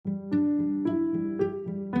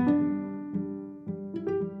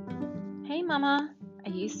mama,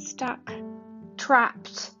 are you stuck,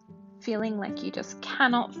 trapped, feeling like you just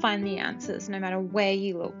cannot find the answers no matter where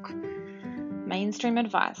you look? Mainstream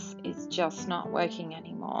advice is just not working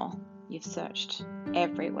anymore. You've searched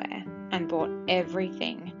everywhere and bought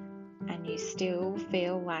everything, and you still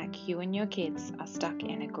feel like you and your kids are stuck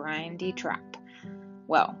in a grindy trap.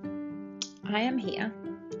 Well, I am here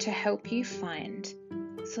to help you find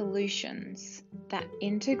solutions that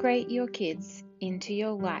integrate your kids into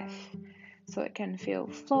your life so it can feel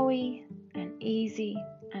flowy and easy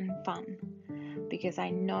and fun, because I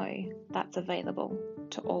know that's available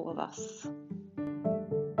to all of us.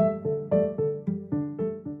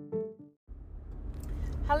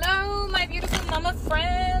 Hello, my beautiful mama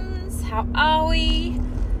friends. How are we?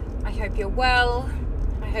 I hope you're well.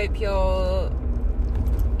 I hope you're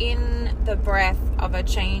in the breath of a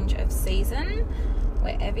change of season.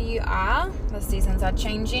 Wherever you are, the seasons are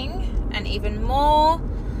changing, and even more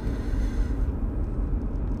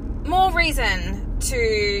reason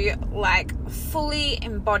to fully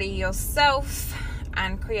embody yourself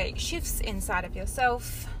and create shifts inside of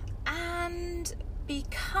yourself and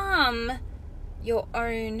become your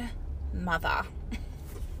own mother.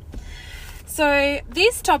 So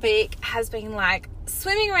this topic has been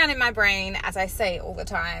swimming around in my brain, as I say all the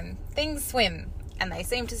time. Things swim and they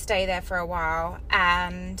seem to stay there for a while,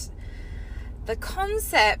 and the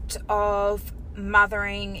concept of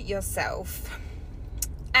mothering yourself,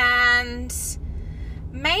 and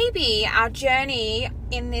maybe our journey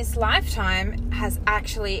in this lifetime has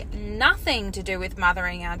actually nothing to do with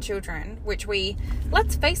mothering our children, which we,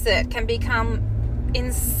 let's face it, can become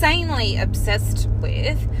insanely obsessed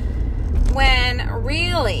with, when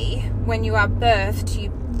really, when you are birthed,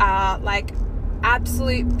 you are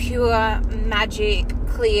absolute pure magic,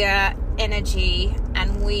 clear energy,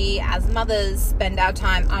 and we as mothers spend our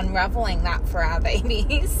time unraveling that for our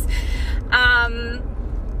babies.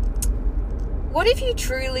 What if you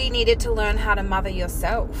truly needed to learn how to mother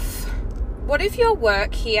yourself? What if your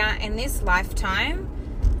work here in this lifetime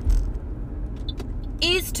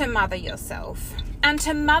is to mother yourself, and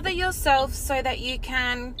to mother yourself so that you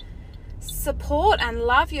can support and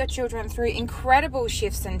love your children through incredible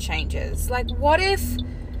shifts and changes? What if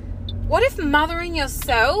mothering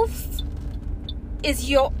yourself is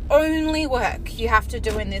your only work you have to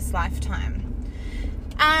do in this lifetime?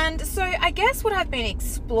 And so I guess what I've been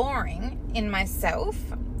exploring in myself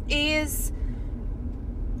is,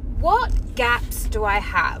 what gaps do I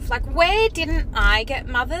have? Where didn't I get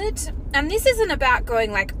mothered? And this isn't about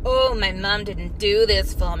going oh, my mum didn't do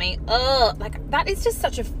this for me. Oh, that is just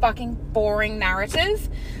such a fucking boring narrative.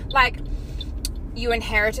 You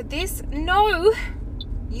inherited this. No,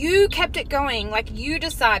 you kept it going. You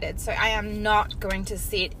decided. So I am not going to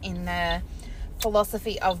sit in the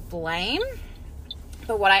philosophy of blame.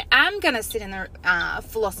 But what I am going to sit in the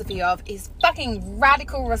philosophy of is fucking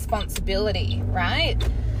radical responsibility, right?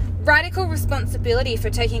 Radical responsibility for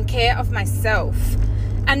taking care of myself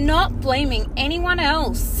and not blaming anyone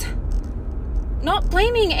else. Not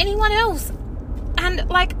blaming anyone else. And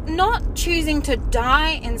not choosing to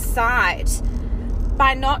die inside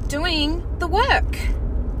by not doing the work.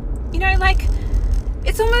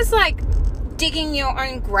 It's almost like digging your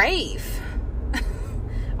own grave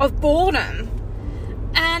of boredom.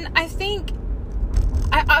 And I think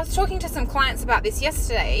I was talking to some clients about this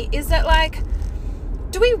yesterday, is that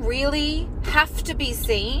do we really have to be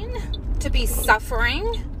seen to be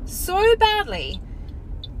suffering so badly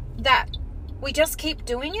that we just keep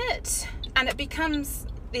doing it, and it becomes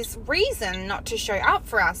this reason not to show up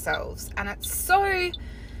for ourselves? And it's so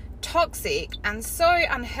toxic and so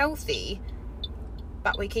unhealthy,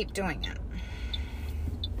 but we keep doing it.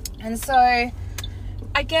 And so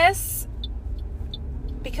I guess,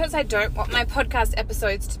 because I don't want my podcast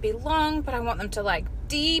episodes to be long, but I want them to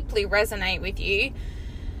deeply resonate with you,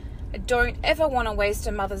 I don't ever want to waste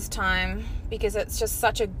a mother's time, because it's just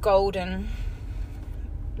such a golden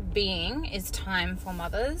being is time for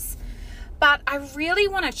mothers. But I really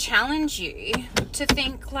want to challenge you to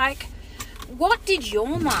think what did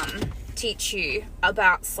your mum teach you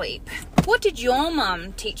about sleep? What did your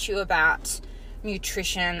mum teach you about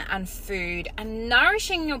nutrition and food and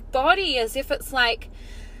nourishing your body as if it's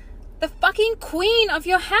the fucking queen of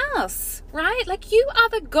your house, right? You are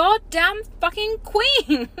the goddamn fucking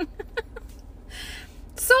queen.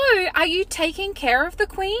 So, are you taking care of the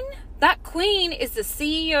queen? That queen is the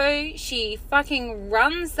CEO. She fucking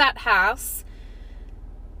runs that house.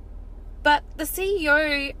 But the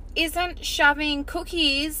CEO isn't shoving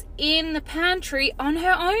cookies in the pantry on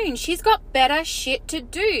her own. She's got better shit to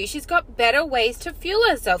do. She's got better ways to fuel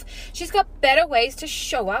herself. She's got better ways to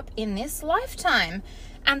show up in this lifetime.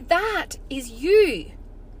 And that is you.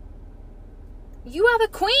 You are the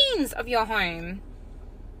queens of your home.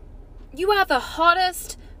 You are the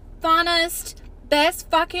hottest, funnest, best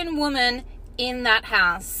fucking woman in that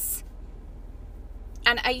house.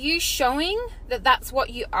 And are you showing that that's what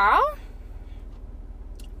you are?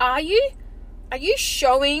 Are you? Are you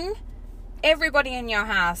showing everybody in your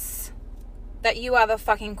house that you are the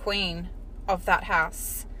fucking queen of that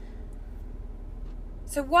house?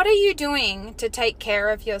 So what are you doing to take care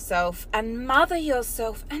of yourself and mother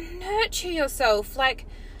yourself and nurture yourself? Like,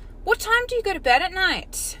 what time do you go to bed at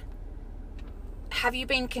night? Have you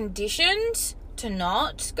been conditioned to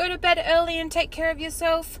not go to bed early and take care of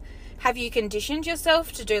yourself? Have you conditioned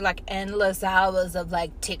yourself to do like endless hours of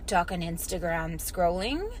like TikTok and Instagram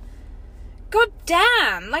scrolling? God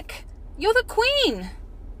damn, like, you're the queen.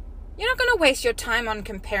 You're not going to waste your time on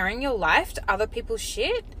comparing your life to other people's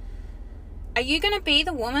shit. Are you going to be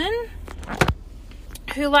the woman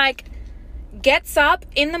who like gets up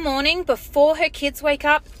in the morning before her kids wake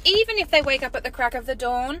up, even if they wake up at the crack of the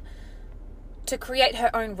dawn, to create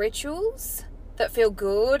her own rituals that feel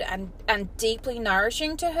good and deeply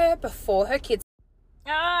nourishing to her before her kids?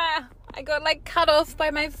 I got like cut off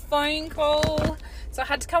by my phone call, so I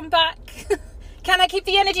had to come back. Can I keep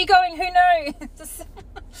the energy going? Who knows?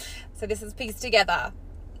 So this is pieced together.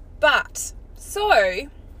 But, so,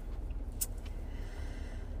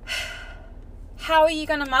 how are you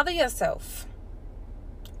going to mother yourself?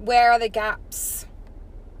 Where are the gaps?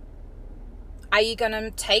 Are you going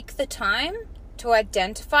to take the time to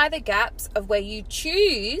identify the gaps of where you're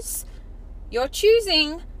choosing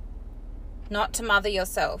not to mother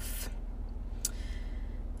yourself?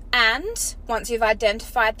 And once you've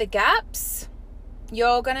identified the gaps,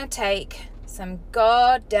 you're going to take some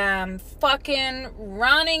goddamn fucking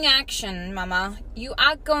running action, mama. You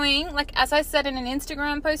are going, like, as I said in an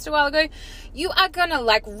Instagram post a while ago, you are going to,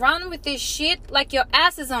 like, run with this shit like your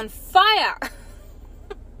ass is on fire.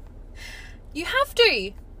 You have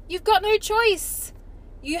to. You've got no choice.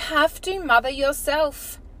 You have to mother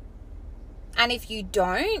yourself. And if you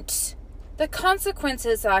don't, the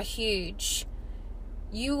consequences are huge.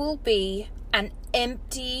 You will be an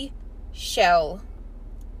empty shell.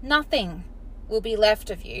 Nothing will be left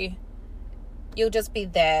of you. You'll just be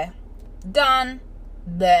there. Done.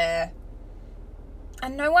 There.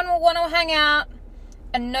 And no one will want to hang out.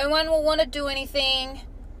 And no one will want to do anything.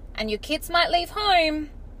 And your kids might leave home.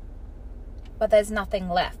 But there's nothing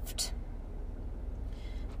left.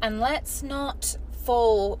 And let's not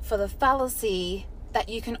fall for the fallacy that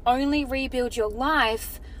you can only rebuild your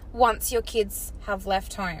life once your kids have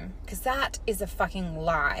left home. Because that is a fucking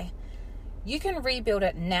lie. You can rebuild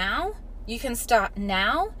it now. You can start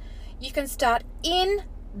now. You can start in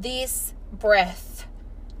this breath.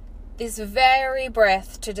 This very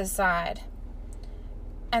breath to decide.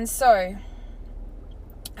 And so,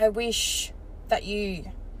 I wish that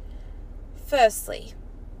you, firstly,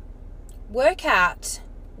 work out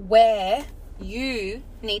where you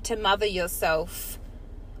need to mother yourself.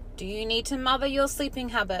 Do you need to mother your sleeping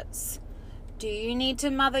habits? Do you need to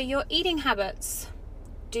mother your eating habits?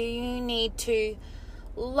 Do you need to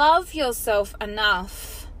love yourself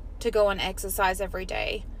enough to go and exercise every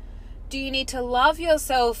day? Do you need to love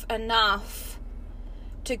yourself enough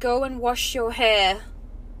to go and wash your hair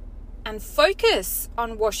and focus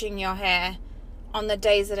on washing your hair on the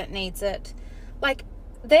days that it needs it? Like,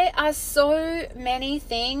 there are so many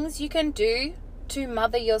things you can do to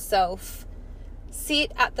mother yourself.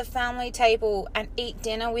 Sit at the family table and eat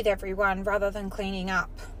dinner with everyone rather than cleaning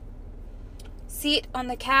up. Sit on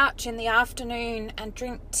the couch in the afternoon and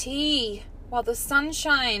drink tea while the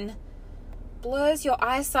sunshine blurs your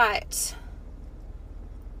eyesight.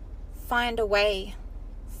 Find a way.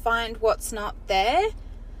 Find what's not there.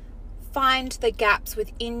 Find the gaps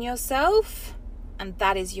within yourself, and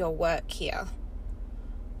that is your work here.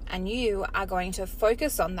 And you are going to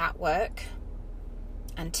focus on that work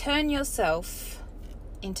and turn yourself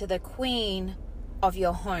into the queen of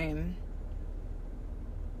your home.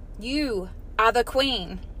 You are the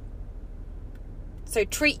queen. So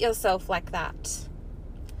treat yourself like that.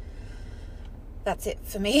 That's it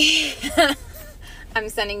for me. I'm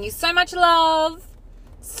sending you so much love,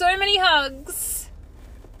 so many hugs,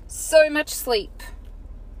 so much sleep,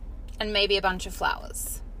 and maybe a bunch of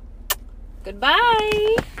flowers.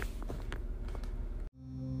 Goodbye.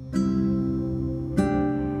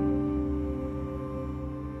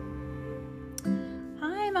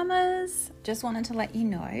 Hi, mamas. Just wanted to let you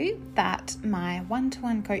know that my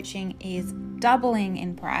one-to-one coaching is doubling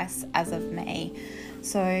in price as of May.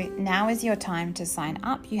 So now is your time to sign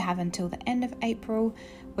up. You have until the end of April,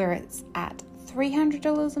 where it's at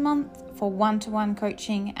 $300 a month for one-to-one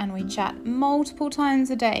coaching, and we chat multiple times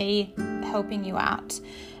a day helping you out.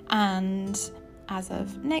 And as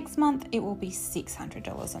of next month, it will be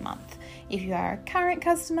 $600 a month. If you are a current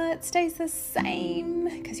customer, it stays the same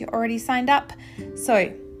because you're already signed up.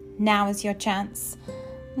 So now is your chance.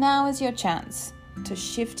 Now is your chance to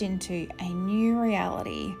shift into a new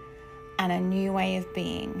reality and a new way of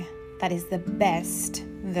being that is the best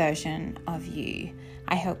version of you.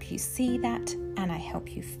 I hope you see that, and I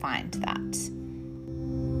hope you find that.